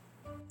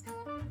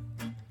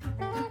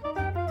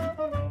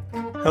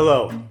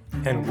Hello,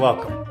 and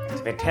welcome to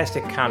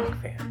Fantastic Comic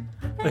Fan,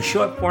 a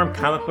short-form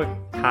comic book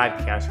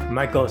podcast where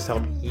my goal is to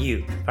help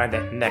you find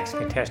that next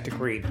fantastic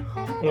read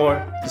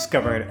or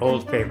discover an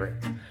old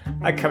favorite.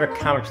 I cover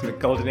comics from the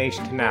golden age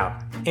to now,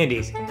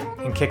 indies,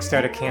 and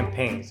Kickstarter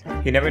campaigns.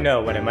 You never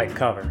know what I might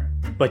cover,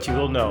 but you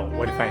will know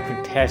where to find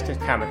fantastic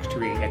comics to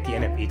read at the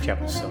end of each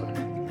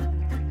episode.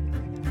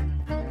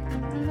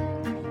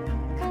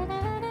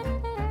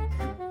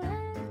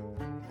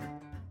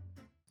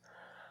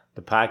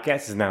 The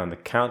podcast is now in the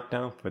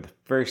countdown for the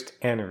first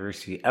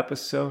anniversary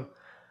episode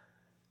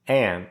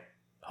and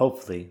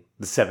hopefully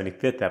the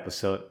 75th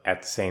episode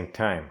at the same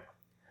time.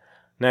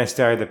 Now, I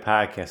started the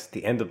podcast at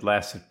the end of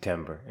last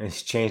September and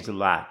it's changed a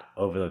lot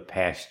over the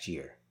past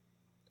year.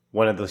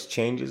 One of those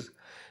changes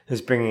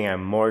is bringing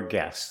on more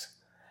guests,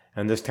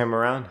 and this time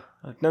around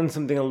I've done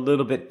something a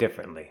little bit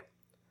differently.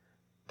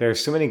 There are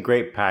so many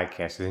great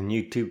podcasts and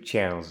YouTube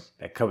channels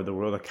that cover the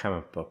world of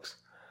comic books,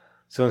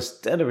 so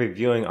instead of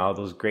reviewing all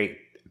those great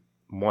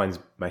ones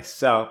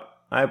myself,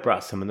 I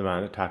brought some of them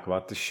on to talk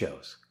about the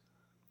shows.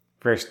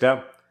 First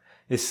up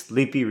is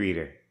Sleepy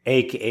Reader,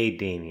 aka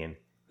Damien,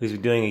 who's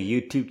been doing a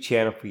YouTube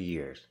channel for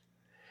years.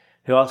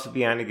 He'll also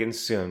be on again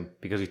soon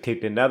because we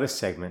taped another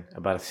segment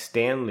about a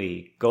Stan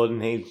Lee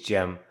Golden Age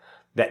gem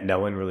that no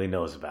one really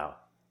knows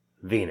about,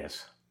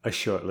 Venus, a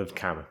short-lived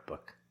comic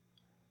book.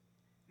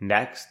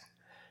 Next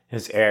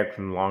is Eric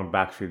from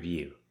Longbox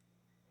Review.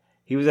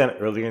 He was on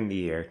earlier in the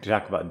year to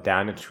talk about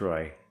Donna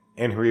Troy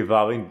and her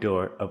revolving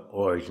door of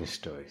origin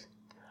stories.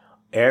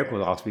 Eric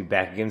will also be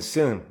back again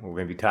soon. We're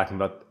going to be talking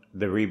about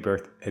the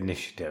Rebirth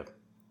Initiative.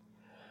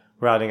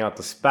 Rounding out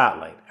the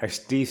spotlight are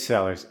Steve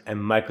Sellers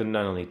and Michael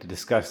Nunnally to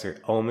discuss their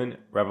Omen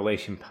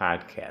Revelation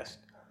podcast.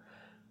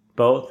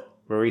 Both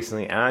were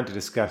recently on to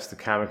discuss the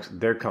comics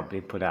their company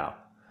put out.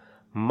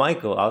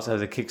 Michael also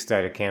has a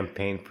Kickstarter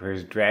campaign for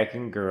his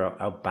Dragon Girl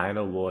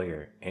Albino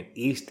Warrior, an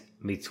East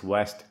meets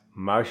West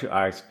martial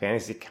arts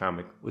fantasy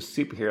comic with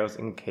superheroes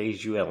and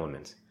kaiju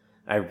elements.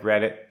 I've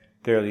read it,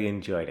 thoroughly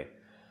enjoyed it.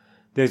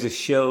 There's a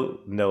show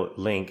note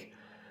link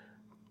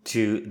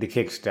to the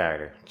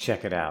Kickstarter.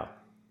 Check it out.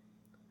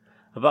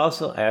 I've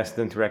also asked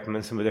them to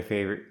recommend some of their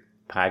favorite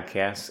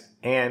podcasts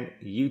and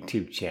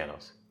YouTube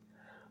channels.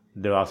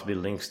 There'll also be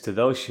links to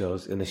those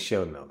shows in the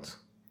show notes.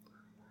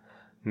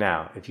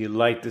 Now, if you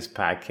like this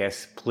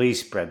podcast, please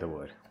spread the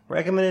word.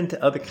 Recommend it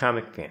to other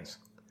comic fans.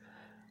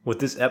 With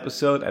this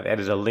episode, I've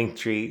added a link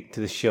tree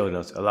to the show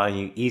notes, allowing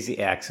you easy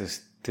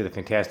access to the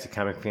Fantastic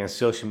Comic Fans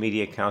social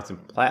media accounts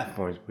and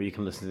platforms where you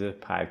can listen to the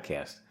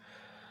podcast.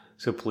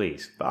 So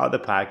please, follow the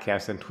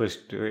podcast on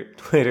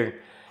Twitter,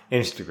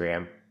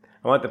 Instagram.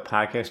 I want the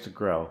podcast to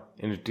grow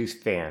and introduce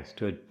fans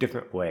to a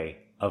different way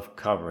of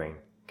covering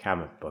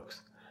comic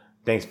books.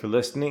 Thanks for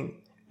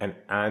listening, and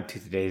on to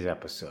today's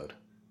episode.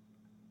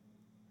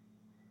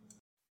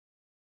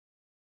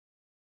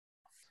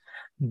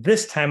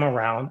 This time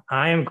around,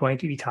 I am going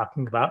to be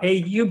talking about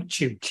a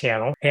YouTube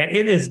channel, and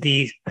it is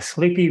the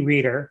Sleepy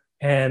Reader,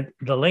 and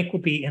the link will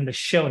be in the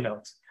show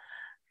notes.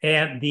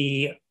 And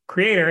the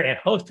creator and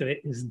host of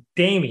it is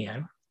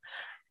Damien.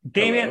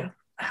 Damien, hello.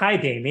 Hi,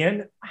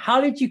 Damien. How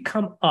did you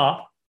come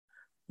up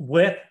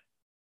with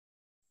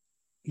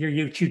your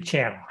YouTube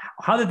channel?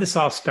 How did this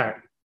all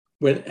start?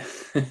 When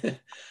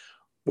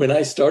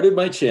I started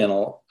my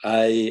channel,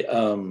 I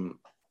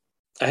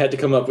had to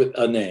come up with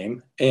a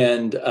name,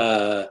 and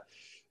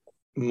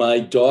my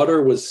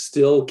daughter was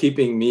still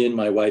keeping me and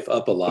my wife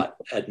up a lot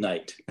at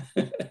night.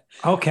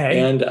 Okay.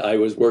 And I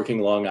was working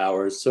long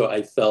hours, so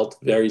I felt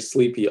very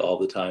sleepy all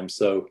the time.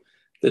 So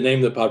the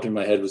name that popped in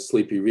my head was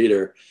Sleepy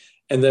Reader.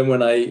 And then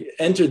when I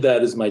entered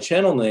that as my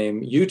channel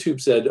name, YouTube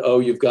said,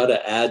 oh, you've got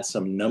to add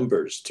some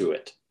numbers to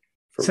it.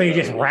 So you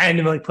just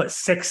randomly put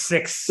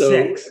 666.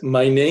 So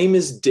my name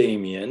is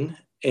Damien.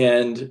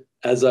 And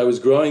as I was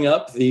growing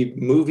up, the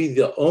movie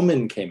The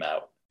Omen came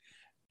out.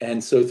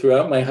 And so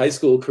throughout my high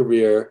school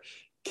career,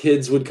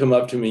 kids would come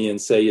up to me and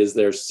say, is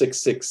there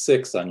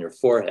 666 on your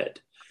forehead?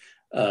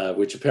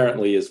 Which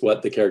apparently is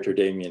what the character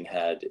Damien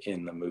had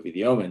in the movie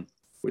The Omen,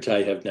 which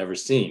I have never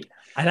seen.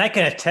 And I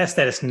can attest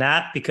that it's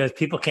not, because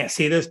people can't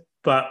see this,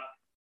 but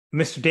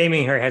Mr.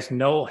 Damien here has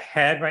no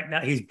head right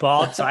now. He's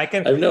bald, so I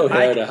can... I have no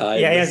hair to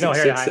hide. Yeah, he has no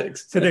hair to hide.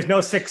 So there's no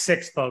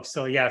 666, folks.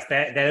 So yes,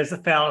 that is a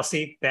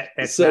fallacy.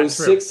 That's so not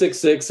true.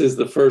 666 is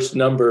the first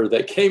number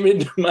that came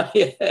into my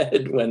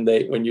head when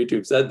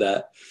YouTube said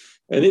that.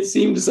 And it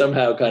seemed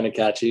somehow kind of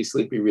catchy,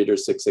 Sleepy Reader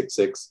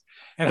 666.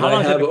 And how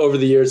long I have over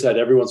the years had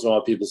every once in a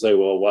while people say,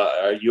 well,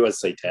 are you a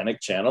satanic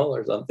channel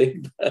or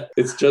something?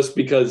 It's just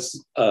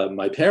because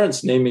my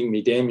parents naming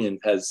me Damien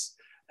has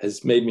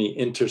made me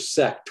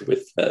intersect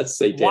with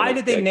satanic. Why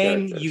did they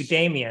name characters. you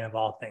Damien of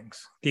all things?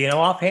 Do you know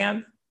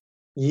offhand?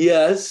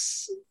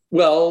 Yes.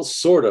 Well,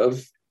 sort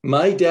of.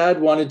 My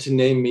dad wanted to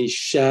name me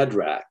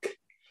Shadrach.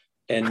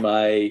 And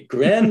my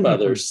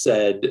grandmother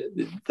said,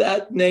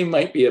 that name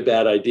might be a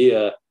bad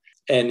idea.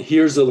 And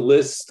here's a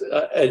list.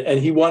 And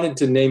he wanted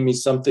to name me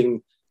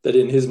something that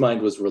in his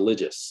mind was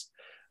religious.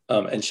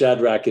 And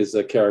Shadrach is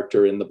a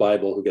character in the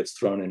Bible who gets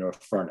thrown into a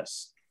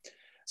furnace.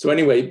 So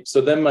anyway,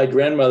 so then my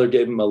grandmother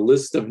gave him a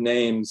list of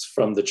names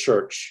from the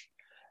church.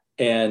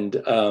 And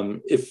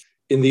if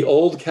in the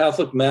old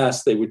Catholic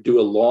Mass, they would do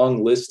a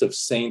long list of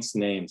saints'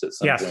 names at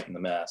some point in the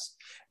Mass.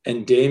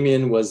 And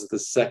Damien was the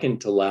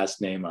second to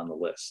last name on the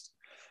list.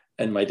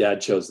 And my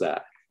dad chose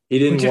that. He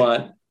didn't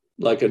want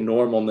like a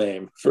normal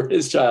name for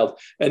his child.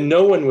 And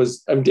no one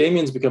was,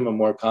 Damien's become a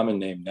more common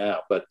name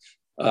now, but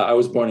I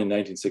was born in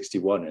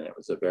 1961 and it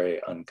was a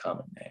very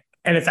uncommon name.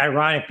 And it's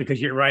ironic because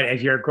you're right,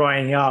 as you're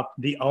growing up,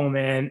 The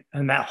Omen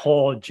and that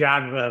whole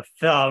genre of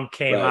film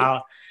came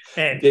out.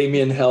 And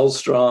Damien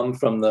Hellstrom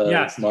from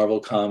the Marvel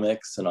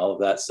Comics and all of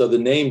that. So the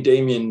name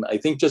Damien, I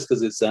think just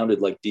because it sounded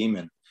like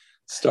demon,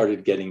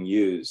 started getting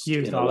used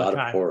in a lot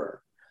of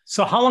horror.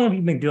 So how long have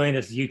you been doing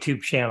this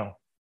YouTube channel?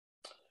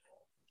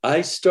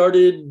 I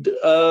started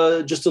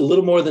just a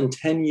little more than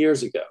 10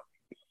 years ago.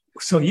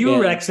 So you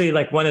were actually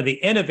like one of the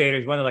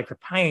innovators, one of like the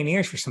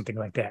pioneers for something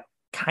like that,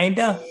 kind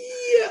of?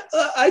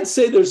 Yeah, I'd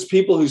say there's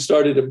people who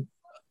started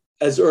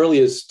as early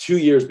as 2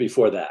 years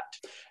before that.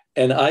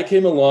 And I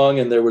came along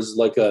and there was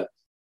like a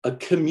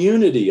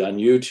community on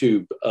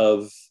YouTube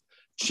of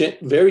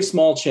very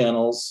small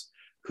channels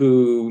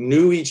who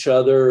knew each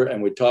other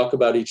and would talk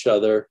about each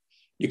other.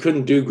 You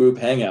couldn't do group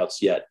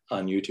hangouts yet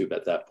on YouTube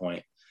at that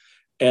point.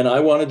 And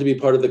I wanted to be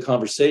part of the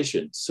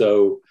conversation.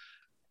 So,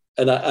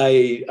 and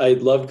I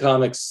loved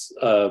comics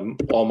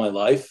all my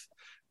life,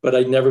 but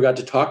I never got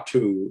to talk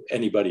to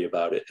anybody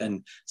about it.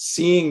 And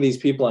seeing these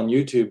people on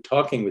YouTube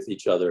talking with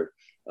each other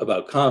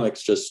about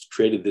comics just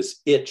created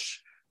this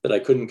itch that I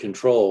couldn't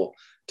control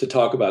to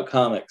talk about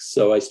comics.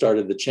 So I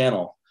started the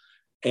channel.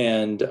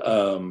 And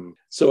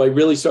so I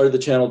really started the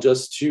channel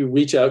just to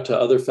reach out to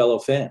other fellow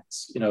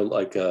fans,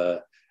 like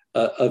a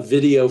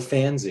video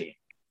fanzine.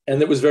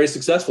 And it was very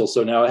successful.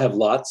 So now I have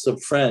lots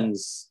of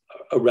friends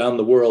around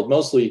the world,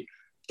 mostly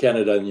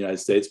Canada and the United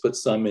States, but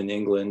some in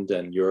England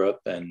and Europe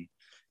and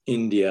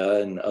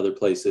India and other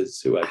places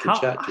who I can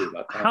chat to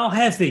about comics. How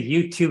has the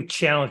YouTube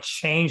channel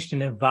changed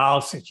and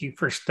evolved since you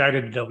first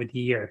started it over the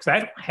years? Because I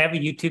don't have a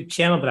YouTube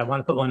channel, but I want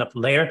to put one up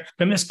later.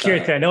 But I'm just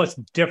curious, I know it's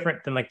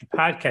different than like the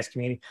podcast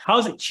community. How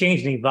has it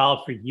changed and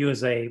evolved for you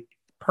as a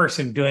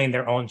person doing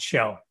their own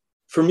show?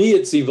 For me,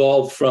 it's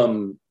evolved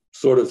from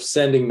sort of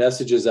sending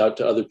messages out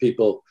to other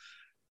people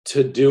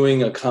to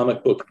doing a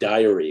comic book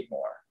diary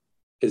more,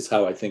 is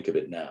how I think of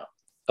it now.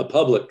 A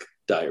public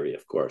diary,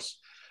 of course.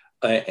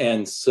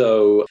 And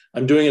so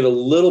I'm doing it a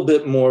little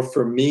bit more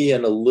for me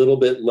and a little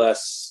bit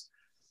less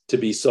to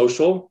be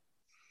social.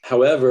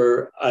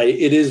 However,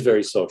 it is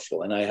very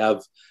social, and I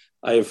have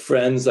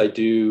friends. I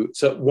do.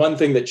 So one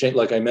thing that changed,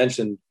 like I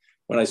mentioned,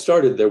 when I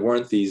started, there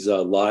weren't these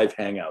live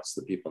hangouts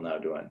that people now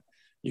do on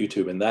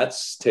YouTube, and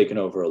that's taken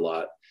over a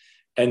lot.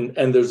 And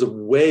there's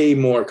way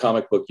more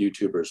comic book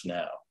YouTubers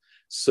now.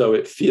 So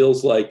it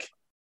feels like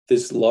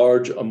this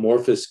large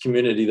amorphous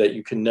community that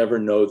you can never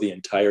know the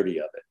entirety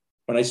of it.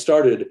 When I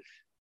started,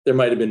 there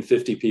might have been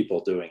 50 people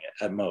doing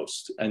it at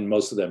most, and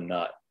most of them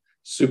not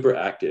super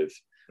active.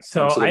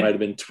 So there might have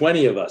been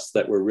 20 of us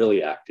that were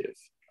really active.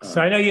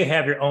 So I know you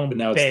have your own but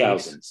now base. It's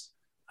thousands.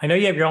 I know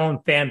you have your own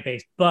fan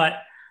base, but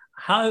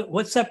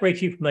what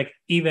separates you from like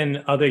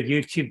even other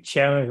YouTube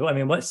channels? I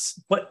mean,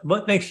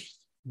 what makes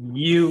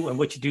you and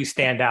what you do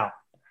stand out?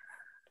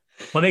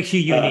 What makes you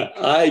unique?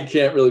 I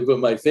can't really put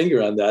my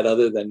finger on that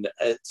other than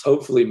it's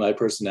hopefully my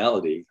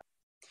personality.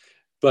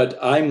 But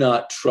I'm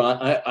not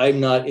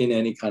in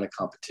any kind of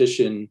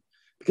competition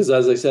because,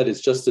 as I said,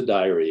 it's just a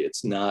diary.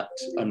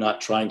 I'm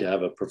not trying to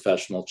have a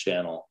professional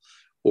channel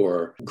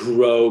or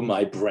grow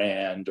my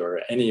brand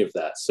or any of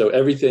that. So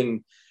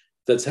everything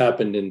that's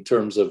happened in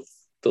terms of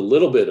the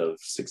little bit of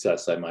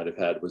success I might have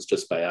had was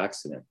just by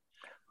accident.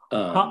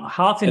 How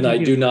often and I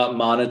do not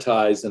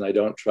monetize, and I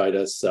don't try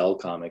to sell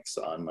comics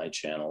on my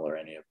channel or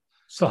any of.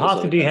 So how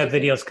often do you have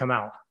videos come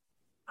out?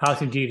 How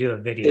often do you do a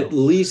video? At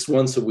least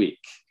once a week.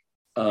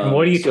 And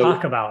what do you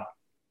talk about?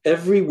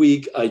 Every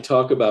week I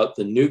talk about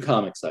the new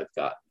comics I've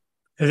got.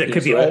 Because it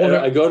could be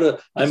older.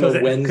 I'm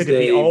a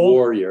Wednesday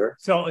warrior.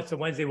 So it's a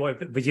Wednesday warrior,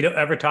 but you don't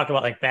ever talk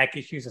about like back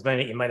issues or something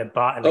that you might have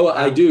bought.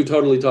 I do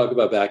totally talk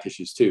about back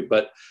issues too,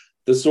 but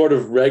the sort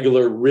of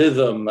regular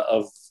rhythm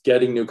of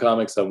getting new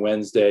comics on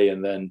Wednesday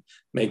and then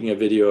making a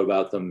video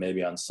about them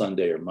maybe on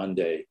Sunday or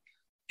Monday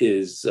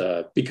is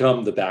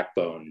become the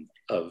backbone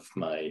of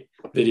my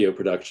video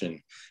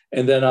production.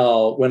 And then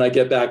when I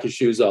get back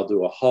issues, I'll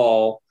do a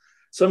haul.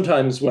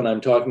 Sometimes when I'm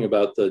talking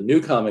about the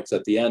new comics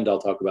at the end, I'll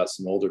talk about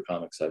some older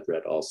comics I've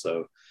read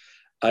also.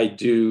 I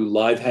do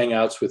live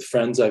hangouts with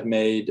friends I've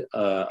made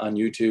on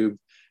YouTube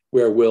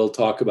where we'll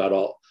talk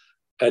about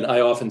and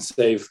I often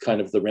save kind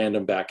of the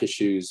random back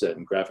issues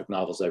and graphic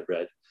novels I've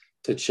read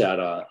to chat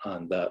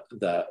on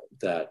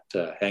that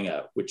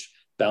hangout, which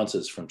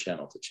bounces from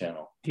channel to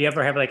channel. Do you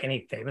ever have like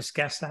any famous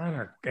guests on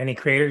or any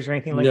creators or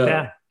anything like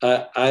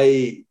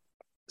that?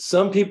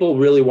 Some people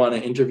really want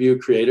to interview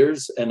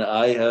creators, and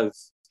I have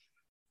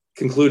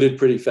concluded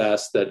pretty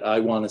fast that I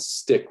want to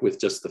stick with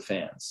just the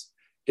fans.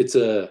 It's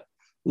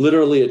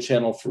literally a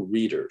channel for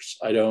readers.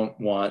 I don't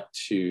want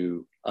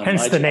to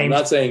Hence the name. I'm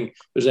not saying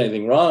there's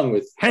anything wrong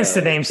with. Hence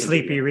the name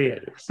Sleepy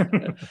Reader.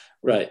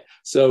 Right.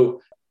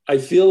 So I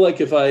feel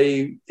like if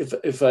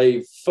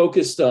I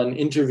focused on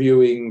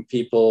interviewing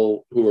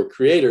people who are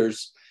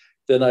creators,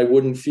 then I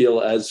wouldn't feel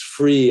as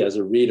free as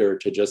a reader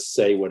to just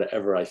say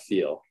whatever I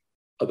feel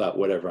about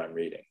whatever I'm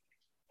reading.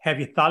 Have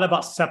you thought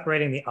about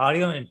separating the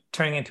audio and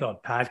turning it into a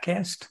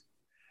podcast?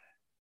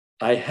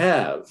 I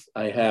have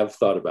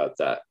thought about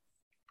that.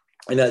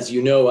 And as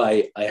you know,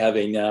 I have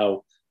a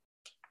now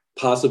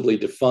possibly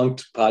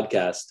defunct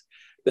podcast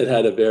that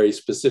had a very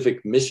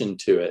specific mission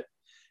to it.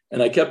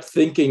 And I kept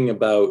thinking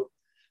about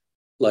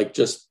like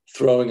just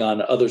throwing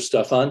on other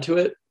stuff onto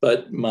it.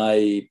 But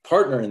my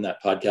partner in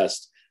that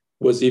podcast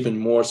was even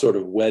more sort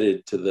of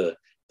wedded to the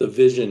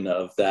vision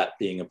of that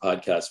being a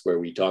podcast where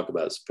we talk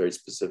about very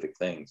specific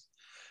things.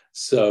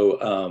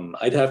 So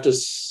I'd have to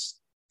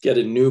get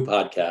a new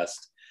podcast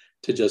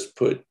to just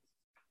put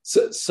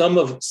some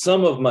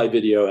of my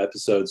video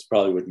episodes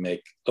probably would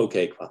make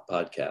okay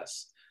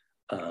podcasts.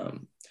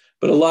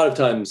 But a lot of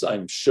times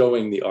I'm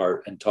showing the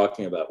art and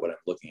talking about what I'm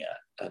looking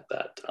at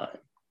that time.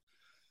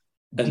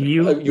 And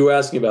you were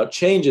asking about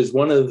changes.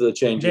 One of the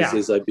changes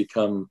is I've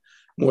become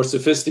more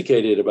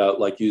sophisticated about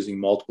like using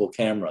multiple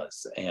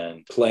cameras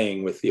and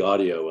playing with the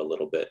audio a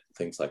little bit,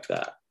 things like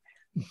that.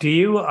 Do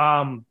you,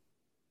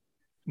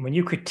 when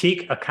you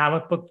critique a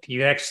comic book, do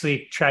you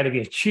actually try to be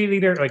a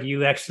cheerleader, or do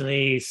you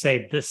actually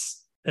say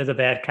this is a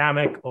bad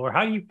comic, or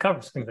how do you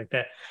cover things like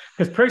that?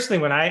 Because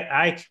personally, when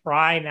I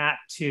try not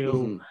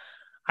to,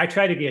 I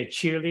try to be a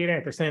cheerleader.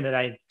 If there's something that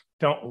I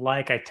don't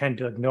like, I tend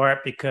to ignore it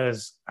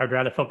because I'd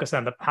rather focus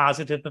on the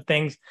positive of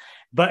things.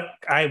 But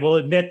I will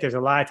admit there's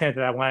a lot of times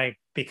that I want to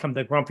become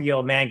the grumpy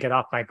old man, get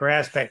off my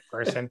grass back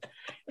person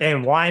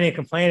and whine and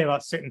complain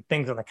about certain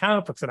things on the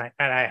comic books. And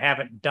I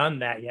haven't done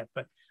that yet.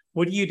 But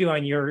what do you do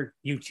on your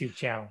YouTube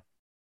channel?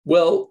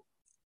 Well,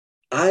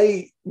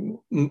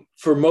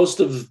 for most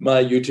of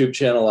my YouTube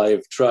channel,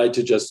 I've tried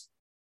to just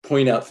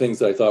point out things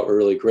that I thought were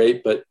really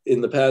great. But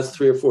in the past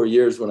 3 or 4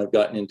 years, when I've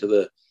gotten into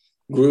the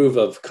groove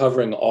of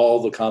covering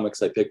all the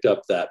comics I picked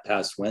up that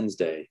past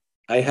Wednesday,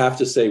 I have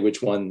to say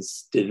which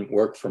ones didn't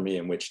work for me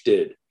and which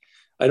did.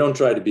 I don't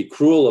try to be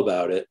cruel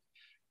about it.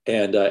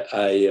 And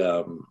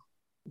I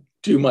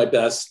do my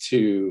best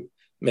to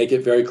make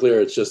it very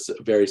clear it's just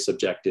very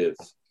subjective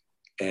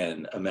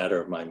and a matter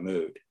of my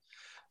mood.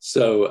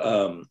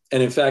 So,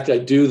 and in fact, I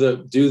do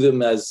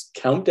them as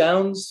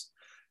countdowns.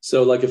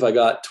 So like if I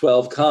got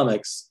 12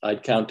 comics,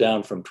 I'd count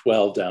down from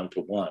 12 down to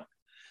 1.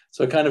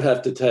 So I kind of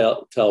have to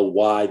tell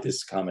why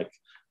this comic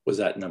was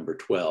at number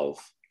 12.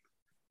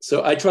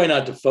 So I try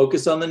not to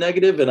focus on the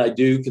negative, and I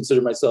do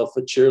consider myself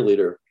a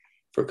cheerleader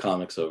for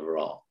comics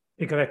overall.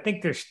 Because I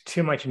think there's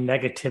too much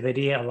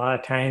negativity a lot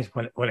of times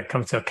when it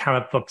comes to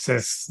comic books.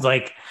 It's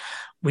like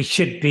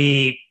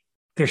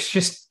there's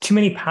just too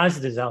many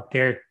positives out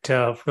there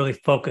to really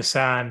focus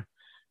on,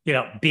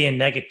 being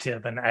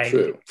negative. And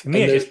True. To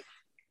me,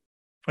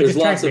 there's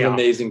lots of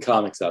amazing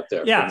comics out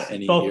there from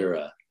any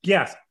era.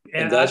 Yes.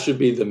 And that should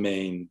be the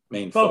main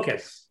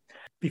focus.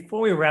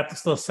 Before we wrap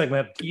this little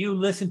segment up, do you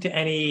listen to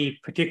any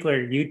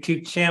particular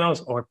YouTube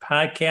channels or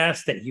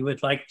podcasts that you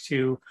would like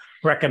to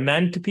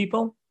recommend to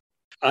people?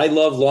 I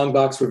love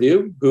Longbox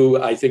Review,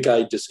 who I think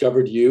I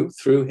discovered you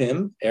through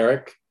him,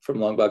 Eric from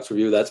Longbox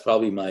Review. That's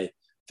probably my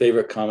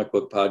favorite comic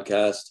book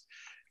podcast.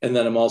 And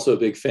then I'm also a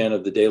big fan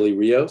of the Daily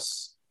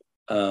Rios,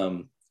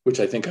 which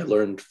I think I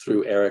learned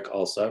through Eric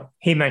also.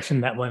 He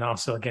mentioned that one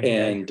also again.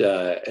 And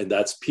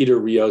that's Peter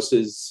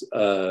Rios's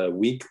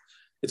week.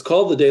 It's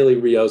called the Daily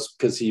Rios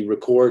because he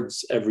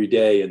records every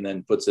day and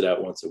then puts it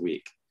out once a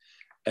week.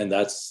 And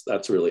that's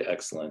really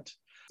excellent.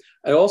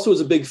 I also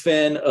was a big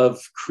fan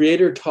of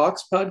Creator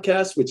Talks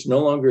podcast, which no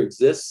longer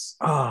exists.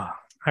 Oh,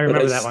 I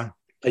remember that one.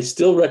 I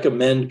still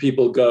recommend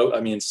people go. I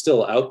mean, it's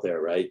still out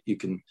there, right?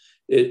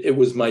 It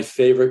was my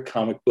favorite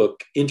comic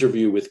book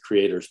interview with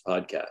creators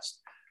podcast.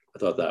 I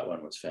thought that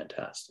one was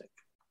fantastic.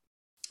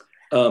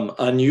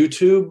 On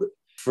YouTube,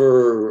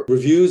 for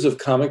reviews of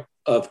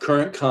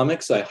current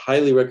comics, I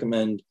highly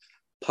recommend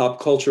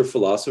Pop Culture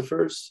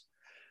Philosophers.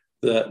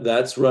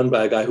 That's run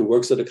by a guy who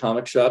works at a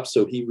comic shop,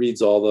 so he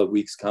reads all the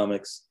week's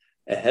comics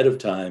ahead of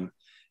time.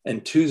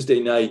 And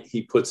Tuesday night,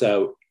 he puts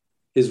out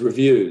his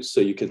reviews, so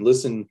you can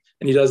listen,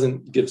 and he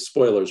doesn't give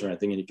spoilers or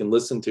anything, and you can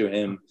listen to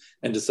him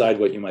and decide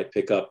what you might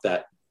pick up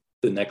the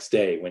next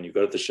day when you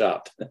go to the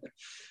shop.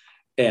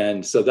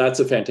 And so that's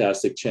a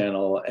fantastic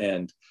channel.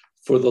 And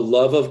for the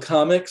love of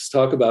comics,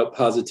 talk about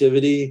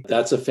positivity.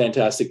 That's a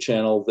fantastic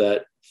channel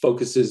that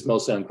focuses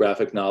mostly on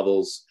graphic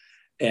novels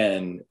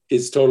and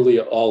is totally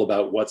all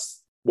about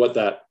what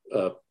that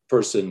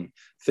person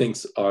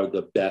thinks are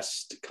the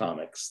best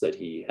comics that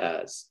he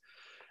has.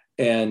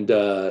 And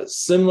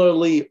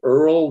similarly,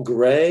 Earl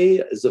Grey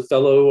is a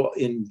fellow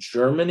in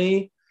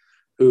Germany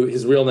who,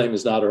 his real name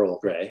is not Earl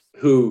Grey,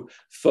 who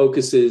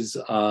focuses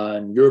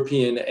on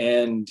European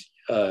and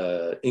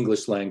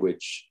English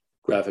language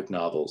graphic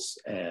novels.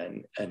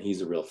 And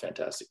he's a real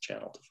fantastic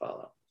channel to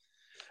follow.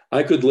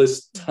 I could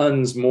list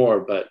tons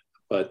more, but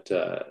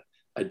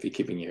I'd be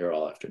keeping you here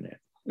all afternoon.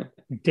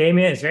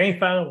 Damien, is there any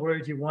final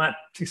words you want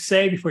to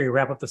say before you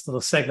wrap up this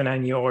little segment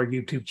on your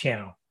YouTube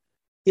channel?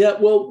 Yeah,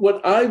 well,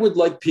 what I would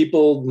like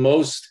people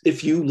most,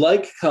 if you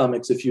like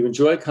comics, if you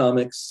enjoy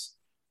comics,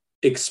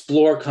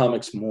 explore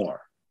comics more.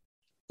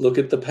 Look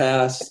at the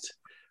past,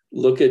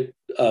 look at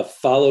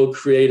follow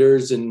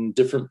creators in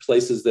different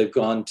places they've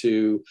gone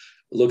to,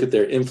 look at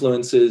their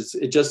influences.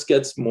 It just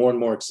gets more and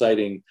more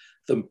exciting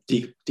the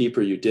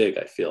deeper you dig,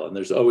 I feel. And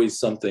there's always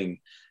something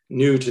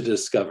new to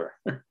discover.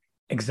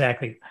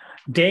 Exactly.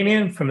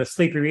 Damien from The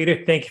Sleepy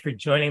Reader, thank you for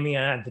joining me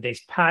on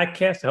today's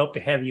podcast. I hope to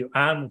have you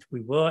on, which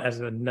we will,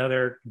 as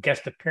another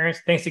guest appearance.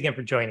 Thanks again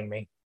for joining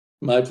me.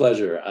 My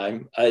pleasure.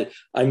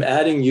 I'm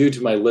adding you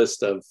to my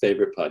list of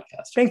favorite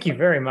podcasts. Thank you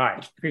very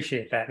much.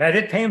 Appreciate that. And I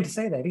didn't pay him to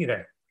say that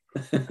either.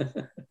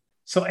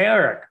 So,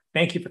 Eric,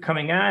 thank you for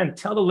coming on.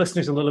 Tell the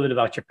listeners a little bit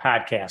about your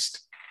podcast.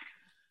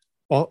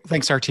 Well,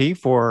 thanks, RT,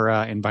 for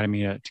inviting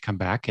me to come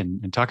back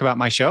and talk about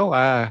my show.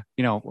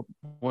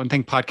 One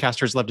thing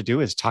podcasters love to do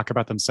is talk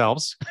about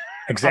themselves.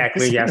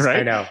 Exactly. Yes, right?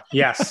 I know.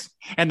 Yes.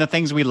 And the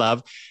things we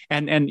love.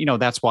 And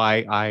that's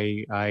why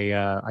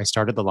I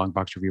started the Long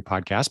Box Review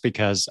podcast,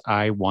 because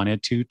I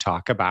wanted to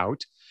talk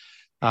about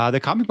the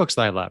comic books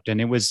that I loved. And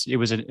it was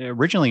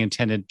originally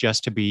intended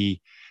just to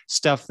be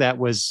stuff that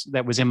was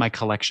in my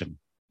collection.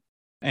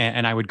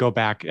 And I would go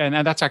back,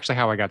 and that's actually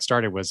how I got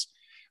started was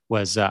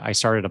I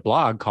started a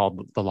blog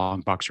called The Long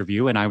Box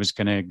Review, and I was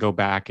going to go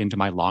back into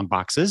my long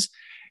boxes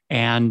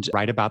and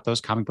write about those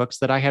comic books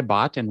that I had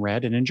bought and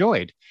read and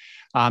enjoyed.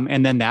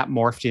 And then that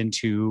morphed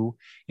into,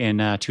 in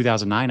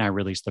 2009, I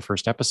released the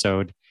first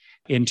episode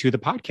into the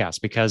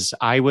podcast because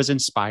I was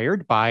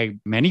inspired by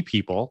many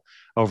people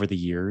over the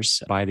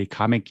years by the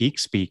Comic Geek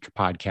Speak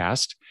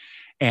podcast.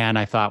 And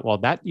I thought, well,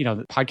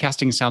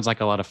 podcasting sounds like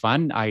a lot of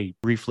fun. I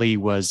briefly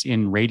was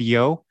in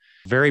radio,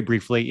 very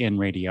briefly in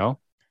radio,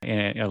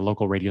 in a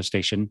local radio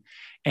station.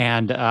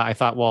 And I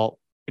thought, well,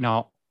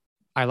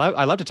 I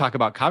love to talk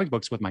about comic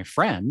books with my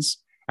friends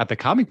at the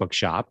comic book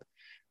shop.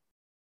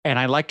 And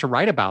I like to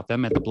write about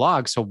them at the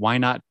blog. So why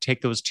not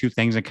take those two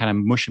things and kind of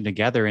mush them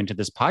together into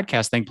this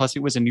podcast thing? Plus,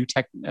 it was a new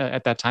tech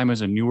at that time. It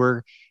was a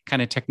newer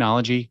kind of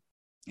technology.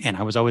 And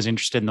I was always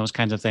interested in those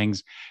kinds of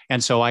things.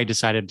 And so I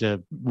decided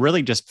to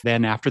really just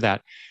then after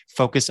that,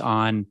 focus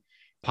on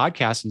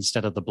podcasts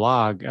instead of the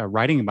blog,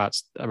 writing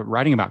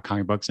about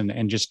comic books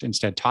and just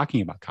instead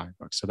talking about comic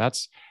books. So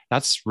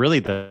that's really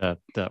the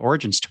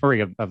origin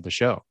story of the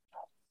show.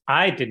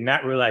 I did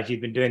not realize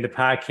you've been doing the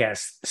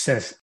podcast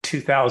since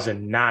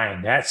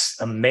 2009. That's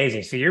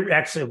amazing. So you're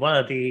actually one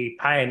of the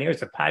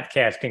pioneers of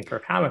podcasting for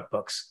comic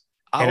books.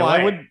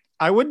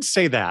 I wouldn't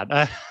say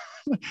that.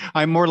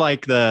 I'm more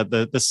like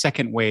the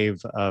second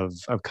wave of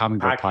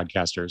comic book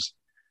podcasters.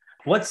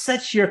 What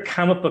sets your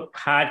comic book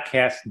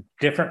podcast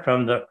different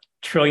from the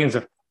trillions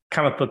of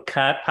comic book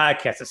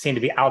podcasts that seem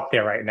to be out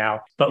there right now?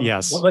 But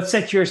yes, what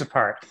sets yours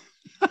apart?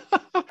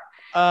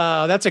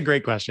 That's a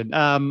great question.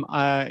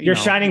 Your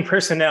shining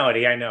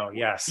personality, I know.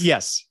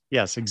 Yes,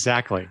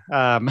 exactly.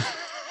 Well,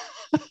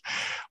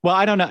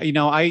 I don't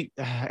know. I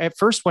at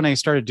first when I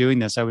started doing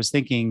this, I was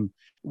thinking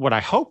what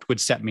I hoped would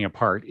set me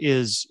apart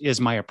is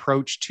my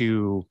approach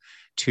to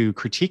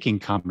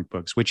critiquing comic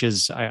books, which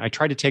is I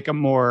try to take a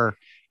more,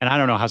 and I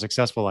don't know how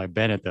successful I've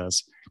been at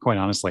this, quite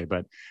honestly,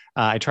 but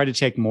I try to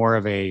take more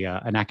of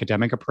an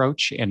academic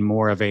approach and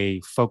more of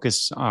a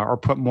focus or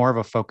put more of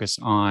a focus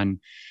on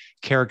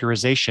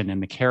characterization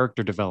and the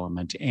character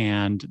development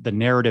and the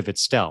narrative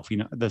itself.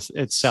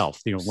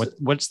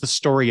 What's the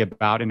story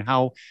about and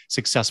how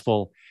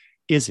successful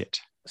is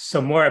it?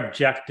 So more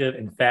objective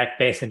and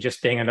fact-based than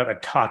just being another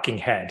talking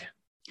head.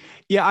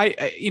 Yeah,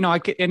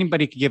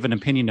 anybody could give an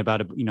opinion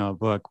about a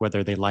book,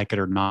 whether they like it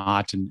or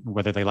not, and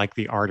whether they like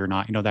the art or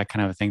not, that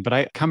kind of thing. But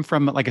I come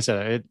from, like I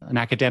said, an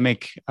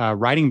academic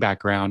writing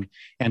background,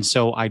 and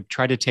so I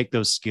try to take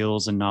those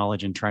skills and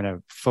knowledge and try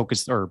to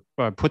focus or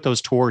put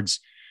those towards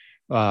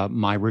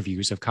my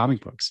reviews of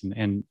comic books.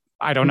 And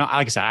I don't know,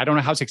 like I said, I don't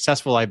know how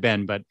successful I've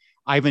been, but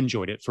I've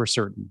enjoyed it for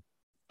certain.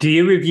 Do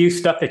you review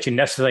stuff that you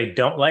necessarily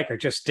don't like, or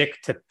just stick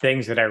to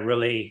things that are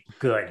really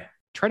good?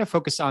 Try to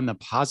focus on the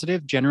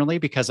positive generally,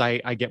 because I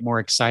get more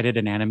excited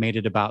and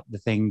animated about the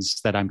things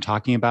that I'm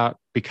talking about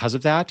because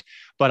of that.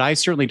 But I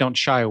certainly don't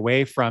shy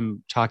away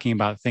from talking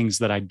about things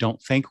that I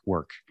don't think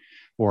work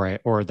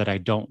or that I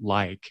don't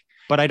like.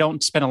 But I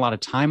don't spend a lot of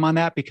time on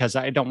that because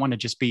I don't want to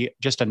just be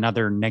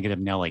another negative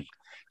Nelly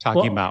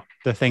talking about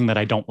the thing that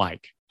I don't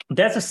like.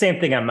 That's the same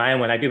thing on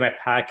mine. When I do my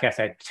podcast,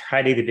 I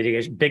try to be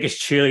the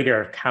biggest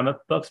cheerleader of comic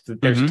books.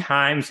 But there's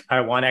times I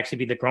want to actually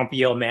be the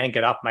grumpy old man,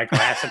 get off my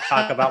glass and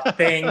talk about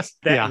things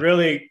that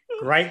really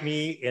gripe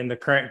me in the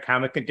current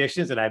comic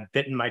conditions. And I've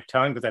bitten my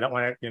tongue because I don't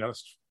want to,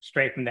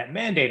 stray from that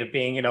mandate of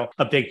being,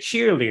 a big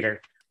cheerleader.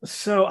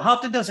 So how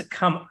often does it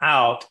come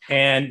out?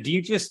 And do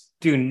you just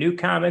do new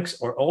comics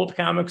or old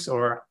comics,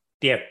 or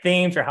do you have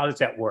themes, or how does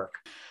that work?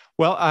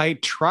 Well, I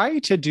try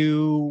to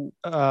do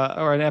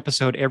or an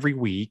episode every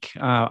week.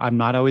 I'm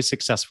not always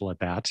successful at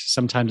that.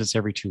 Sometimes it's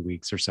every 2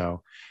 weeks or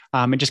so.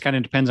 It just kind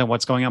of depends on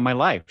what's going on in my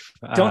life.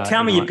 Don't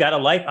tell me you've got a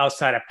life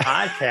outside of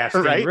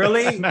podcasting, right?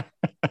 Really?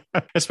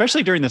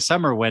 Especially during the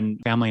summer when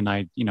family and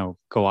I,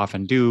 go off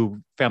and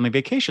do family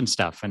vacation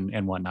stuff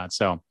and whatnot.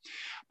 So,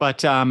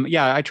 but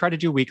yeah, I try to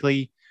do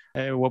weekly.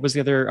 What was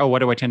the other? Oh, what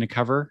do I tend to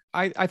cover?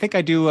 I think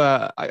I do.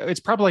 It's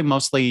probably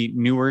mostly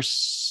newer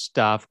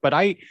stuff, but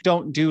I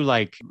don't do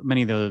like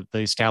many of the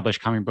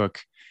established comic book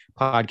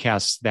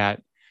podcasts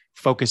that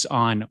focus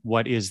on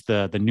what is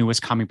the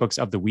newest comic books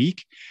of the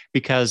week,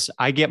 because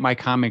I get my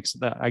comics,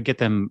 I get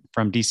them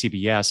from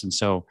DCBS. And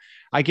so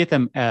I get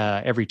them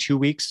every 2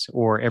 weeks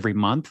or every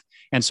month.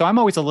 And so I'm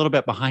always a little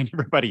bit behind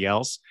everybody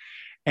else.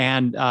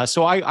 And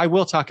so I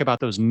will talk about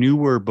those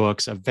newer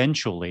books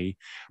eventually,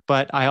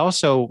 but I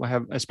also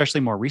have,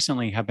 especially more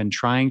recently, have been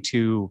trying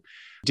to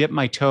dip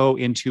my toe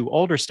into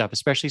older stuff,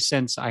 especially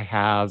since I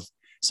have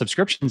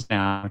subscriptions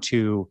now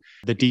to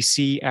the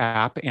DC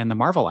app and the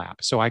Marvel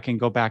app. So I can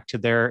go back to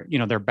their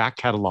back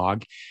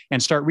catalog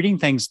and start reading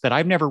things that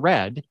I've never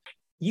read.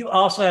 You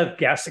also have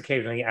guests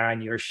occasionally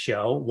on your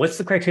show. What's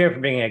the criteria for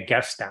being a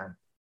guest on?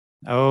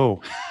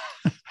 Oh,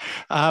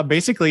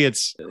 basically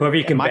it's whoever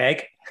you can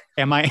beg.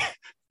 Am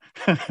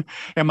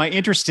I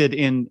interested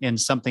in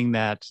something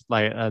that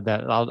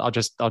that I'll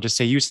just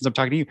say you, since I'm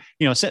talking to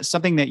you,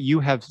 something that you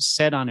have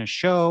said on a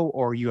show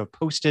or you have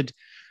posted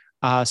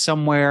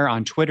somewhere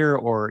on Twitter,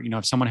 or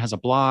if someone has a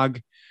blog.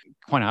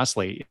 Quite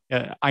honestly,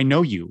 I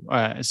know you,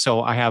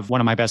 so I have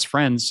one of my best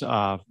friends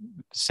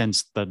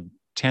since the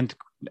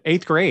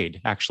 8th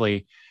grade,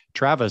 actually,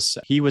 Travis.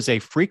 He was a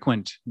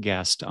frequent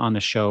guest on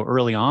the show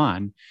early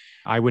on.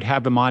 I would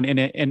have him on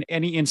in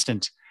any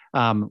instant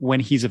when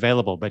he's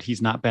available, but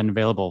he's not been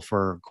available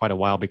for quite a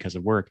while because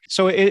of work.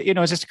 So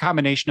it's just a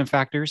combination of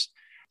factors.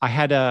 I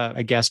had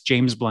a guest,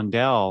 James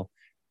Blundell.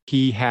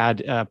 He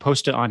had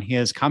posted on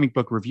his comic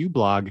book review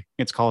blog.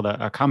 It's called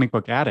a Comic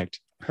Book Addict.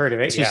 Heard of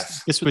it,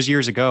 yes. This was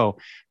years ago,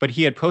 but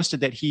he had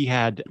posted that he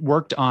had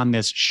worked on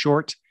this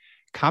short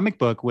comic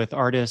book with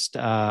artist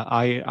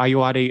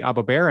Ayuade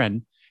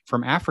Abobaran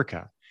from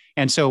Africa.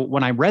 And so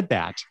when I read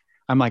that,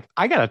 I'm like,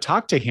 I got to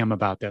talk to him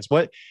about this.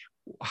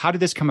 How did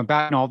this come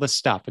about and all this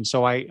stuff? And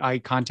so I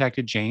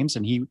contacted James,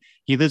 and he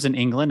lives in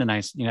England. And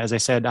as I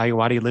said,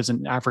 Ayuade lives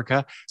in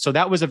Africa. So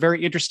that was a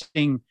very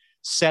interesting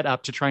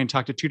setup to try and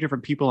talk to two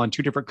different people on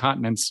two different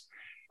continents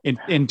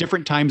in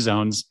different time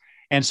zones.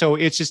 And so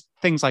it's just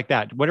things like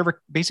that,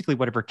 whatever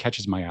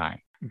catches my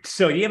eye.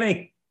 So do you have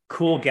any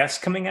cool guests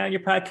coming out of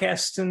your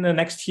podcast in the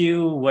next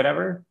few,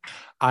 whatever?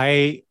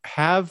 I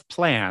have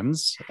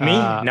plans. Me?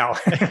 No.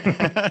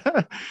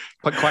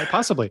 But quite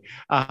possibly.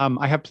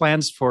 I have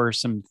plans for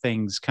some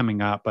things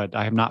coming up, but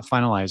I have not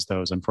finalized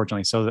those,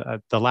 unfortunately. So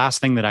the last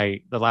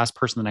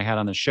person that I had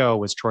on the show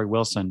was Troy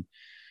Wilson,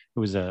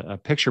 who was a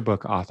picture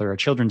book author, a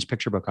children's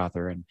picture book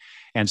author.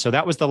 And so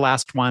that was the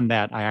last one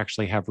that I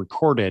actually have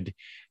recorded.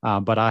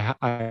 But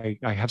I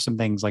have some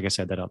things, like I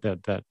said,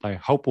 that I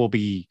hope will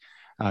be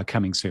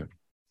coming soon.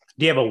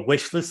 Do you have a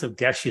wish list of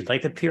guests you'd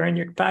like to appear on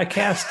your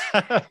podcast?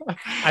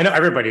 I know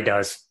everybody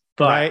does.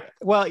 But right.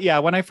 Well, yeah,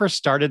 when I first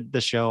started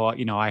the show,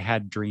 I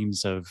had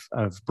dreams of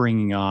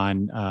bringing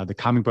on the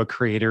comic book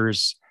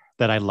creators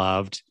that I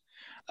loved.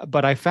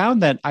 But I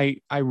found that I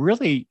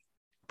really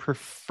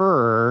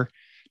prefer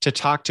to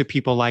talk to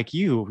people like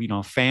you,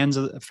 fans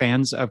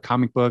of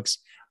comic books,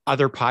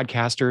 other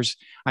podcasters.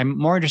 I'm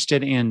more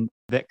interested in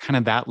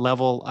that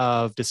level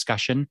of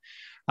discussion,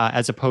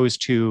 as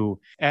opposed to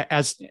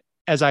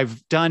as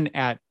I've done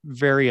at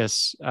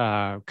various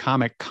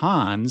comic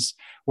cons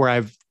where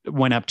I've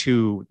went up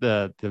to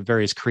the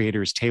various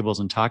creators' tables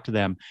and talked to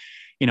them.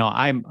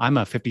 I'm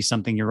a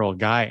 50-something-year-old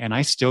guy, and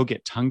I still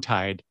get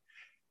tongue-tied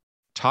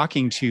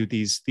talking to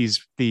these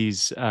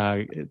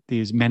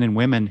men and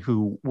women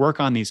who work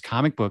on these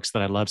comic books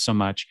that I love so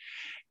much.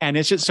 And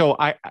it's just so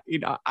I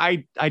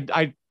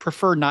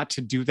prefer not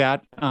to do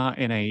that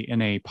in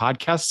a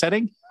podcast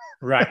setting.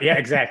 Right. Yeah,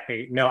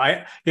 exactly. No,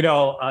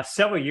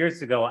 several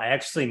years ago, I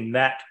actually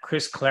met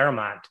Chris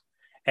Claremont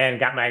and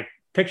got my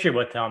picture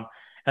with him.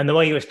 And the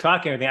way he was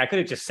talking, everything, I could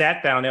have just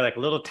sat down there like a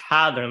little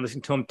toddler and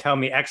listened to him tell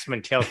me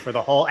X-Men tales for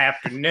the whole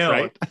afternoon.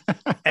 Right.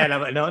 And I'm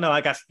like, no,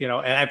 I guess, and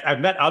I've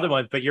met other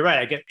ones, but you're right.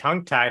 I get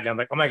tongue tied and I'm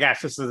like, oh my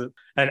gosh, this is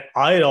an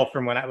idol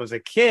from when I was a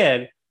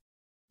kid,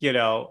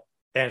 and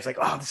it's like,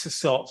 oh, this is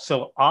so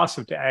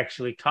awesome to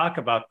actually talk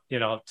about,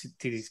 to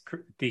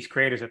these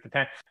creators at the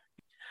time.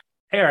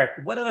 Eric,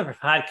 what other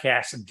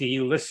podcasts do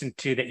you listen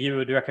to that you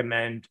would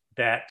recommend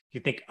that you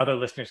think other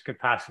listeners could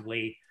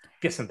possibly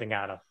get something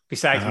out of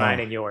besides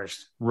mine and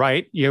yours?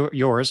 Right.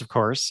 Yours, of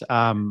course.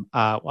 Well,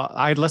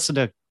 I listen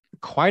to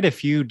quite a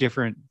few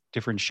different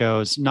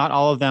shows. Not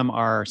all of them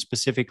are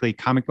specifically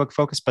comic book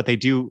focused, but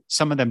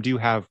some of them do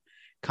have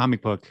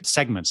comic book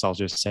segments, I'll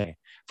just say.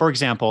 For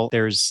example,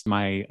 there's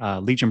my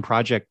Legion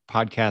Project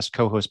podcast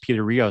co-host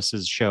Peter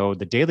Rios' show,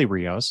 The Daily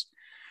Rios.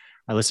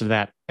 I listen to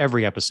that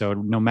every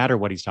episode, no matter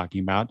what he's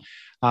talking about.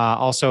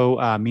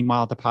 Also,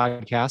 Meanwhile, the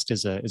podcast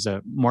is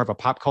a more of a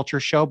pop culture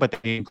show, but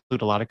they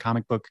include a lot of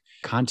comic book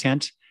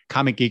content.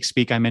 Comic Geek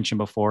Speak, I mentioned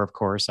before, of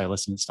course.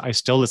 I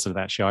still listen to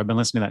that show. I've been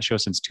listening to that show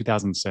since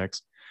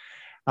 2006.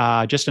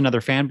 Just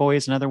Another Fanboy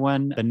is another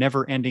one. The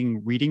Never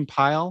Ending Reading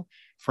Pile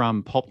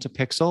from Pulp to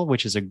Pixel,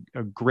 which is a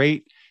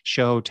great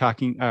show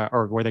talking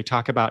or where they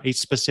talk about a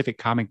specific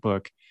comic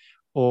book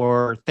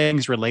or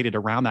things related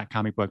around that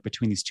comic book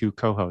between these two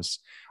co-hosts.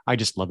 I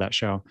just love that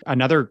show.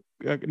 Another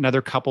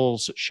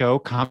couples show,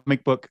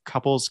 Comic Book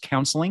Couples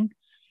Counseling.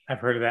 I've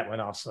heard of that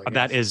one also.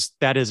 Yes.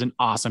 That is an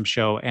awesome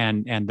show.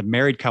 And the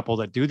married couple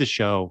that do the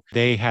show,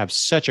 they have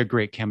such a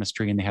great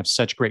chemistry and they have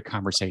such great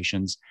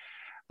conversations.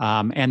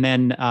 And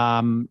then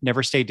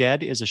Never Stay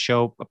Dead is a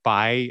show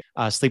by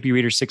Sleepy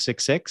Reader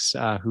 666,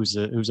 who's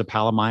a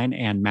pal of mine,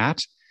 and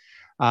Matt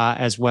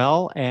as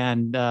well.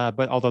 And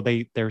but although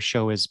their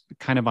show is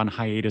kind of on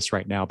hiatus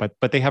right now, but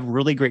they have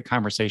really great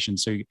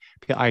conversations. So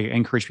I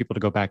encourage people to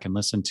go back and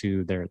listen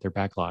to their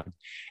backlog.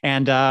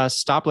 And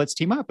Stop Let's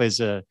Team Up is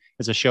a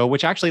show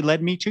which actually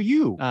led me to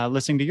you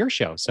listening to your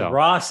show. So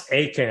Ross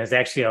Aiken is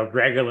actually a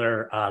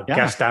regular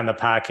guest on the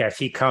podcast.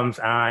 He comes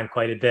on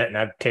quite a bit, and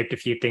I've taped a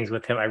few things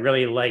with him. I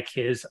really like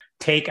his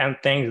take on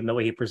things and the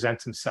way he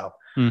presents himself.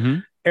 Mm-hmm.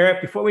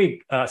 Eric, before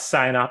we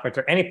sign off, are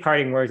there any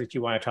parting words that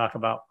you want to talk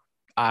about?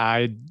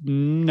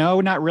 No,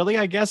 not really,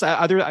 I guess.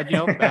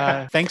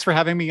 Thanks for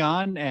having me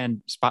on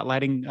and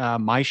spotlighting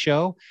my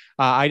show.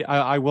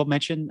 I will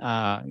mention,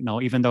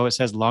 even though it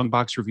says Long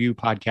Box Review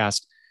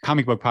Podcast,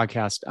 comic book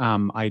podcast,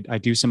 I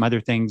do some other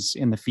things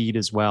in the feed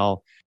as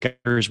well.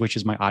 Gutters, which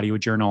is my audio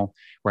journal,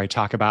 where I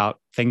talk about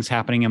things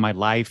happening in my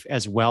life,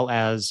 as well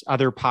as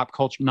other pop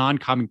culture,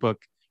 non-comic book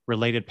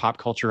related pop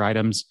culture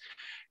items.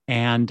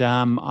 And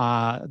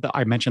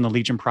I mentioned the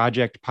Legion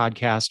Project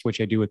podcast,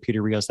 which I do with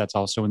Peter Rios. That's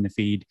also in the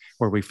feed,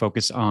 where we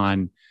focus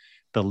on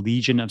the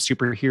Legion of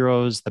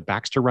Superheroes, the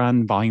Baxter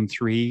Run, Volume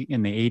 3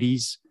 in the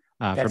 80s.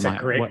 That's a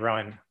great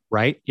run.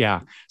 Right?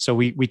 Yeah. So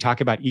we talk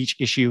about each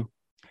issue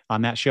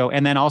on that show.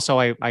 And then also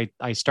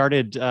I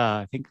started,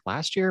 I think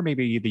last year,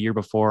 maybe the year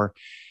before.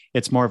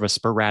 It's more of a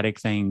sporadic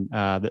thing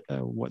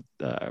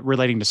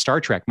relating to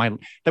Star Trek,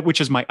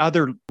 which is my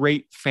other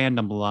great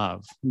fandom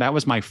love. That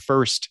was my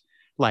first.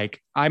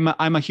 I'm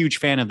a huge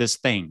fan of this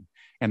thing,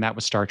 and that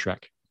was Star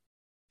Trek.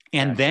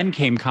 And then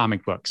came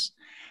comic books.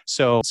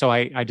 So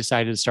I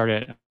decided to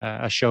start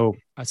a show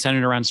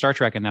centered around Star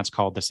Trek, and that's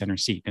called The Center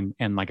Seat.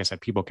 And like I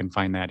said, people can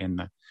find that in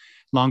the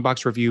Long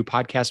Box Review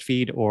podcast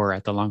feed or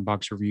at the Long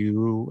Box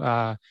Review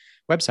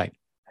website.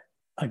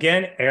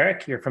 Again,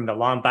 Eric, you're from the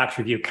Long Box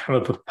Review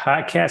Comic Book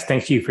Podcast.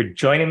 Thank you for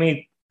joining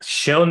me.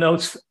 Show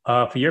notes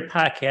for your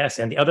podcast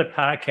and the other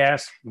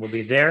podcasts will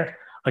be there.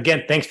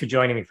 Again, thanks for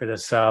joining me for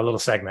this little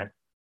segment.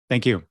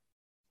 Thank you.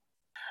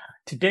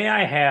 Today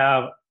I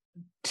have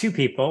two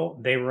people.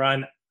 They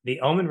run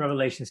the Omen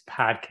Revelations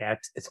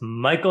podcast. It's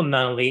Michael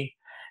Nunnally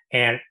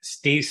and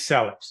Steve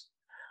Sellers.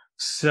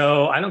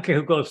 So I don't care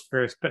who goes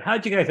first, but how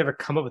did you guys ever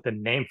come up with a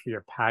name for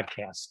your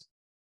podcast?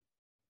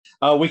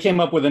 We came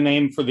up with a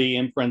name for the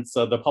imprints,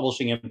 the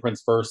publishing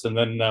imprints first. And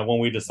then when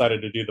we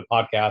decided to do the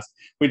podcast,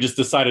 we just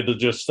decided to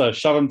just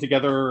shove them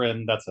together,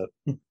 and that's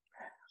it.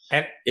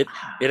 And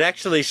it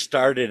actually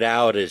started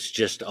out as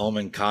just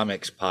Omen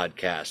Comics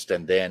Podcast,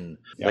 and then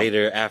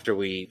later, after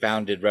we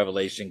founded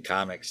Revelation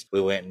Comics, we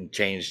went and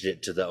changed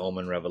it to the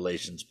Omen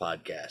Revelations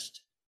Podcast.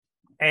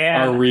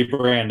 And our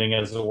rebranding,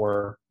 as it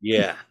were.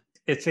 Yeah,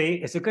 it's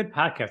a good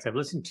podcast. I've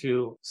listened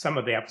to some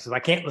of the episodes. I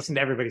can't listen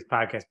to everybody's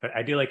podcast, but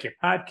I do like your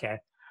podcast.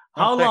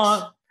 How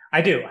long?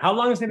 I do. How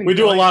long has it been? We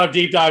do a lot of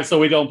deep dives, so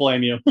we don't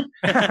blame you.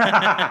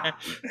 How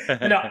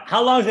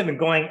long has it been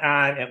going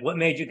on, and what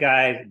made you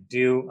guys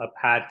do a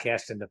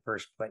podcast in the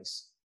first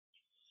place?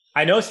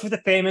 I know it's for the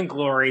fame and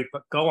glory,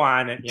 but go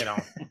on and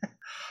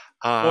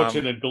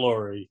fortune and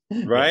glory.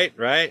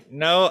 Right.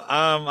 No,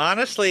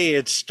 honestly,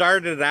 it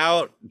started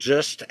out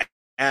just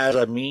as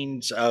a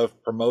means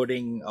of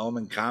promoting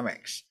Omen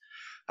Comics.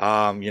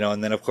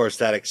 And then of course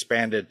that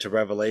expanded to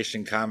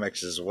Revelation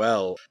Comics as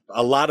well.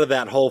 A lot of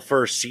that whole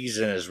first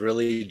season is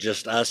really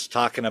just us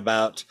talking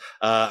about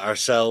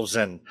ourselves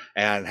and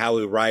how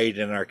we write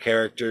and our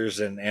characters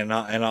and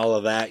all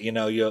of that.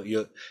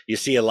 You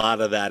see a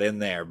lot of that in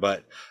there,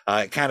 but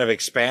it kind of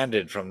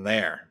expanded from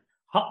there.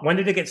 When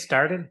did it get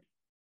started?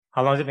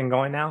 How long has it been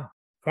going now?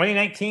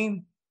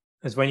 2019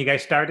 is when you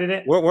guys started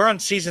it? We're on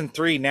season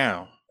 3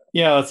 now.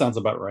 Yeah, that sounds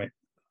about right.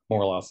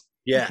 More or less.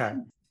 Yeah. Okay.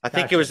 I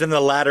think it was in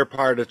the latter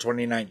part of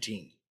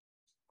 2019.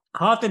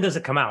 How often does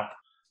it come out?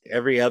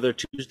 Every other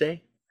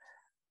Tuesday.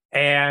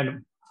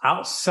 And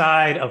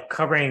outside of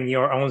covering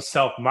your own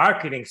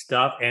self-marketing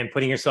stuff and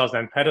putting yourselves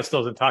on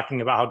pedestals and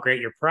talking about how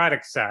great your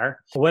products are,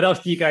 what else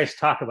do you guys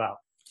talk about?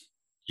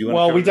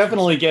 Well, we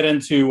definitely get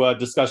into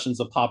discussions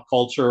of pop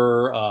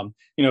culture,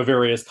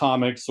 various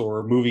comics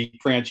or movie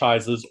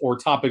franchises or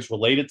topics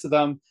related to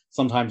them,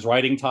 sometimes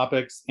writing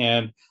topics.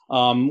 And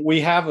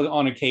we have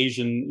on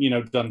occasion,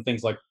 done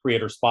things like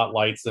creator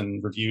spotlights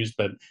and reviews,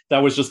 but that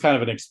was just kind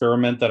of an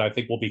experiment that I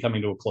think will be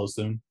coming to a close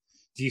soon.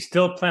 do you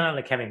still plan on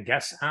like having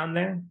guests on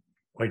there?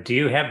 Or do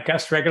you have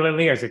guests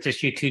regularly, or is it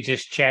just you two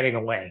just chatting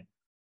away?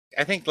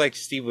 I think like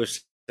Steve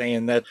was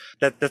saying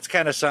that's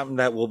kind of something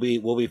that we'll be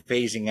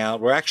phasing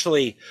out.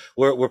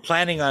 We're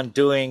planning on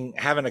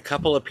having a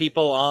couple of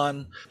people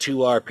on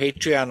to our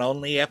Patreon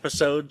only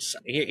episodes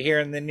here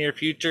in the near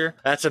future.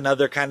 That's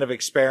another kind of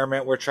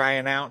experiment we're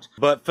trying out.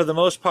 But for the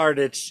most part,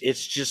 it's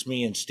just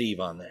me and Steve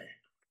on there.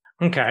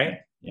 Okay.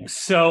 Yeah.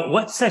 So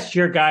what sets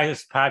your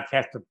guys'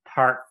 podcast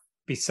apart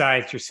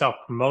besides your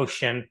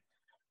self-promotion?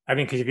 I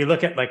mean, because if you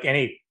look at like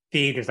any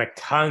feed, there's like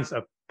tons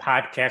of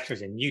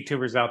podcasters and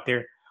YouTubers out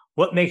there.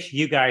 What makes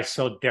you guys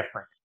so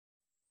different?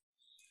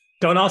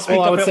 Don't all speak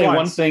up at once. Well, I would say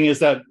one thing is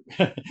that,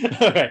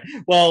 okay.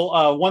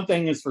 Well, one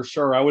thing is for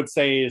sure, I would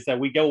say is that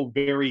we go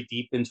very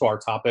deep into our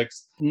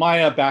topics.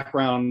 My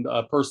background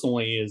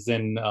personally is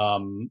in,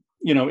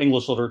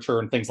 English literature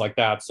and things like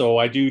that. So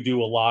I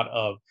do a lot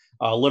of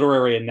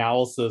literary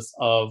analysis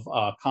of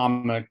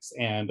comics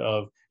and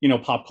of,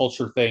 pop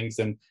culture things.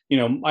 And,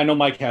 I know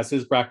Mike has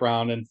his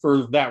background. And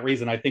for that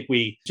reason, I think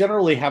we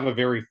generally have a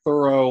very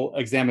thorough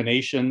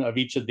examination of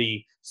each of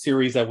the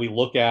series that we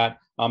look at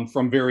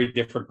from very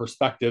different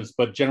perspectives,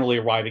 but generally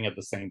arriving at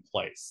the same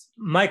place.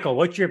 Michael,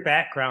 what's your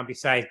background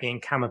besides being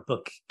comic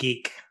book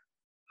geek?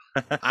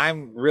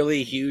 I'm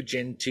really huge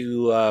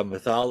into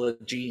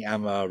mythology.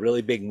 I'm a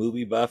really big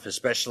movie buff,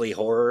 especially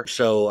horror.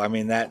 So, I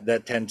mean,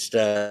 that tends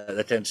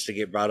to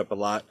get brought up a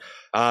lot.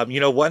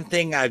 One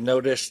thing I've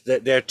noticed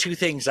that there are two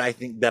things I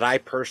think that I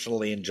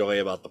personally enjoy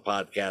about the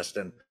podcast,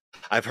 and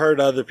I've heard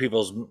other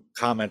people's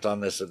comment on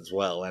this as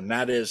well, and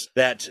that is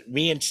that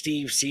me and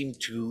Steve seem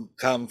to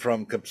come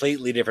from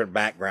completely different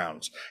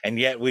backgrounds, and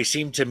yet we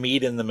seem to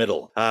meet in the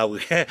middle.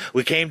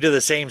 We came to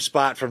the same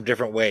spot from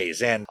different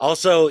ways, and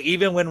also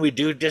even when we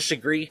do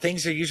disagree,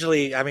 things are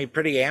usually,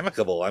 pretty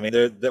amicable.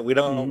 We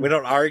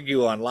don't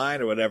argue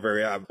online or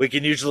whatever. We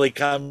can usually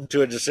come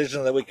to a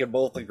decision that we can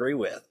both agree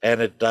with,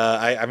 and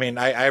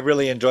I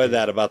really enjoy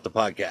that about the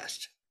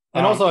podcast.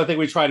 And also, I think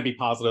we try to be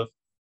positive.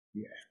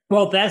 Yeah.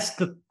 Well, that's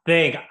the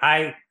thing.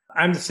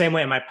 I'm the same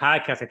way in my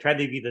podcast. I try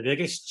to be the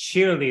biggest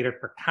cheerleader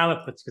for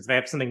comic books because if I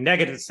have something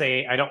negative to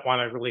say, I don't want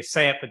to really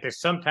say it. But there's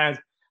sometimes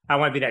I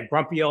want to be that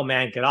grumpy old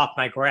man, get off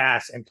my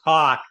grass and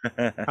talk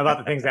about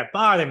the things that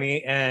bother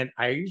me. And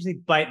I usually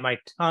bite my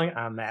tongue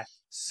on that.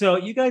 So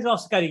you guys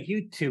also got a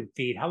YouTube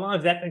feed. How long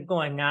has that been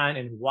going on?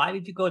 And why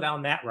did you go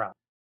down that route?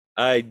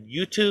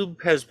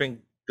 YouTube has been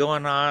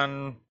going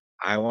on,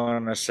 I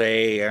want to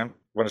say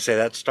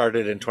that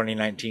started in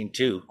 2019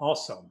 too.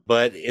 Awesome.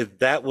 But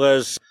that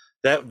was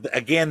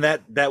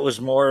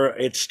more,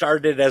 it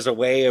started as a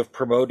way of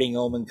promoting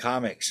Omen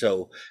Comics.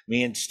 So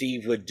me and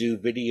Steve would do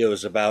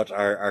videos about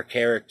our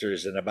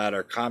characters and about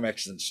our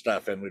comics and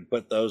stuff, and we'd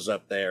put those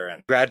up there.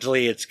 And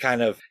gradually it's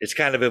kind of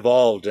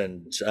evolved,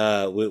 and we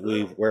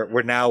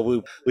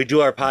do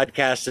our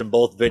podcast in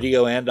both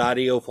video and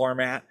audio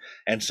format.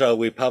 And so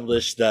we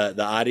publish the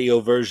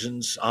audio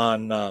versions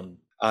on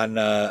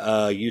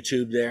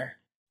YouTube there.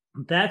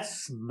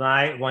 That's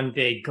my one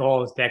day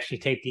goal, is to actually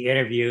take the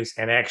interviews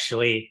and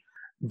actually.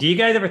 Do you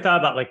guys ever thought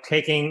about like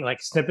taking like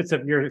snippets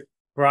of your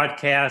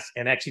broadcast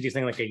and actually do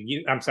something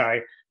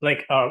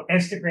like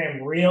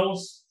Instagram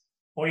Reels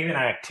or even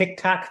a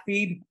TikTok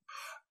feed?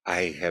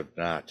 I have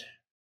not.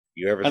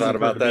 You ever thought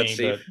about that,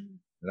 Steve?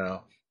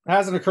 No, it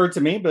hasn't occurred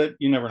to me, but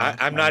you never know.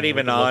 I'm not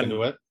even on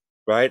it.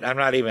 Right? I'm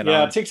not even on.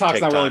 Yeah,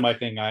 TikTok's not really my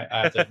thing. I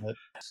have to admit.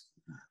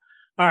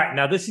 All right,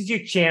 now this is your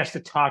chance to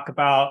talk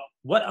about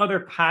what other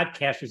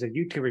podcasters or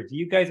YouTubers do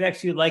you guys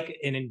actually like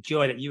and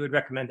enjoy that you would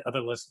recommend to other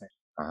listeners?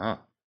 Uh-huh.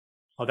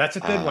 Oh, that's a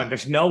good one.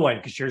 There's no one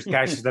because yours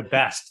guys is the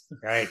best,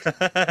 right?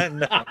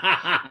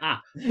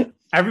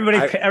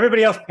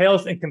 Everybody else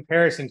pales in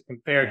comparison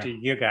compared to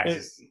you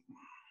guys.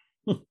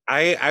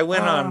 I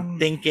went on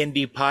Think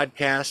Indie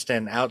podcast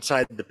and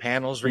Outside the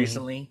Panels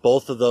recently.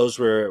 Both of those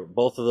were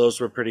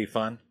pretty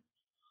fun.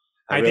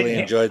 I really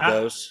enjoyed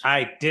those.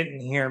 I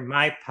didn't hear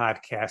my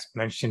podcast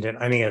mentioned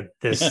in any of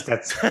this.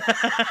 That's of course,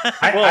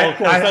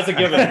 that's a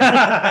given.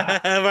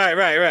 Right.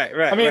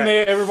 I mean,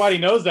 everybody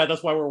knows that.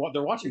 That's why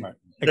they're watching right.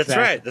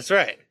 Exactly. That's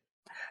right.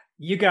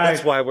 You guys.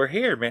 That's why we're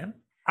here, man.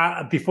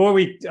 Before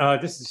we,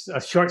 this is a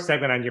short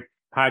segment on your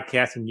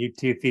podcast and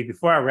YouTube feed.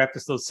 Before I wrap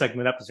this little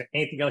segment up, is there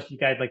anything else you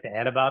guys like to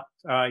add about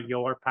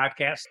your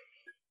podcast?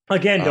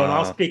 Again, don't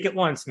all speak at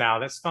once now.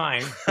 That's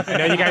fine. I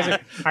know you guys are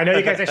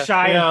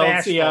shy and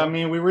bashful. Yeah, I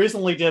mean, we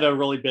recently did a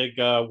really big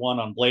one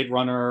on Blade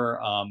Runner.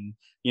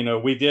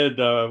 We did,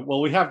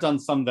 we have done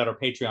some that are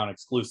Patreon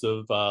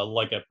exclusive,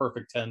 like a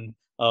Perfect 10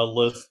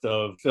 list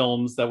of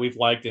films that we've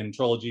liked and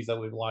trilogies that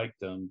we've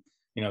liked, and,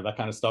 that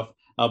kind of stuff.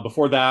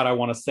 Before that, I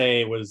want to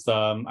say was,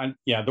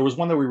 there was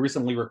one that we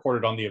recently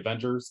recorded on the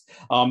Avengers.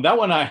 That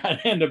one I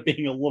ended up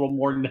being a little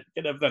more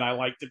negative than I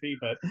like to be,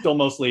 but still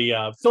mostly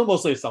a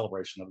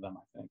celebration of them,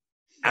 I think.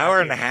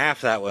 Hour and a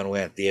half that one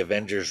went, the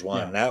Avengers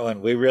one. Yeah. That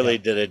one, we really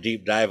did a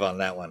deep dive on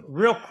that one.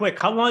 Real quick,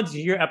 how long do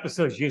your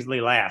episodes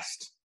usually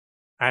last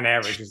on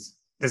average?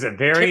 Does it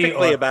vary?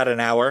 Typically about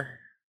an hour.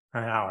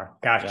 An hour.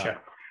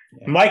 Gotcha.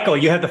 Yeah. Michael,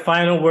 you have the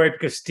final word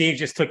because Steve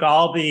just took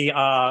all the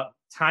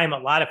time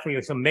allotted for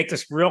you. So make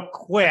this real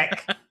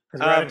quick because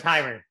we're out of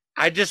timer.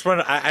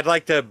 I'd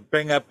like to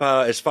bring up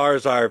as far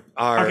as our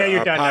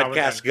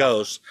podcast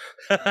goes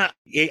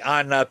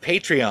on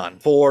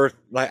Patreon for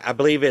I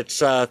believe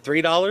it's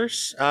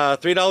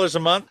 $3 a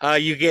month.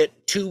 You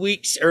get 2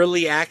 weeks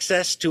early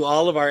access to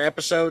all of our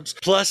episodes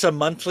plus a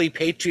monthly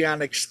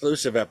Patreon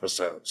exclusive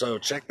episode. So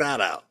check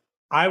that out.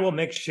 I will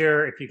make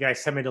sure if you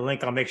guys send me the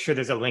link, I'll make sure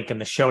there's a link in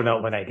the show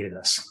note when I do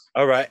this.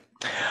 All right.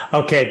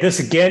 Okay. This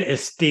again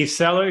is Steve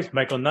Sellers,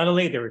 Michael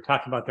Nunnally. They were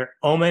talking about their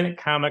Omen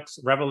Comics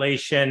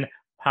Revelation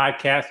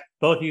podcast.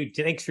 Both of you,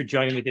 thanks for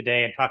joining me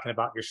today and talking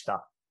about your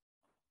stuff.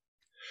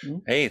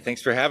 Hey,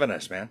 thanks for having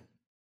us, man.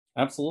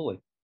 Absolutely.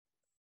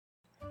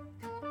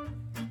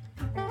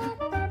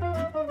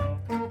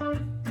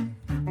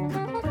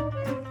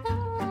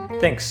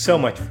 Thanks so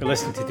much for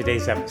listening to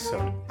today's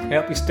episode. I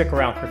hope you stick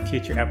around for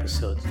future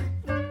episodes.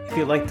 If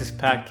you like this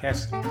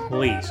podcast,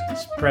 please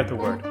spread the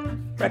word.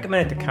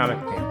 Recommend it to comic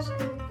fans.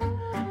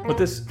 With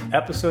this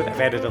episode, I've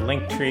added a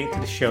link tree to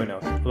the show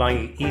notes,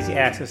 allowing you easy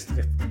access to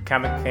the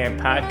Comic Fan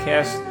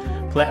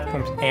Podcast,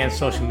 platforms, and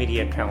social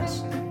media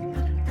accounts.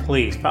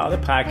 Please follow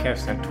the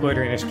podcast on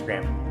Twitter and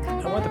Instagram.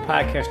 I want the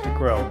podcast to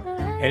grow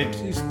and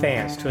introduce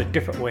fans to a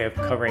different way of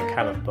covering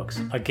comic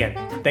books. Again,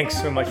 thanks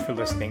so much for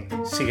listening.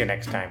 See you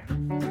next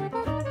time.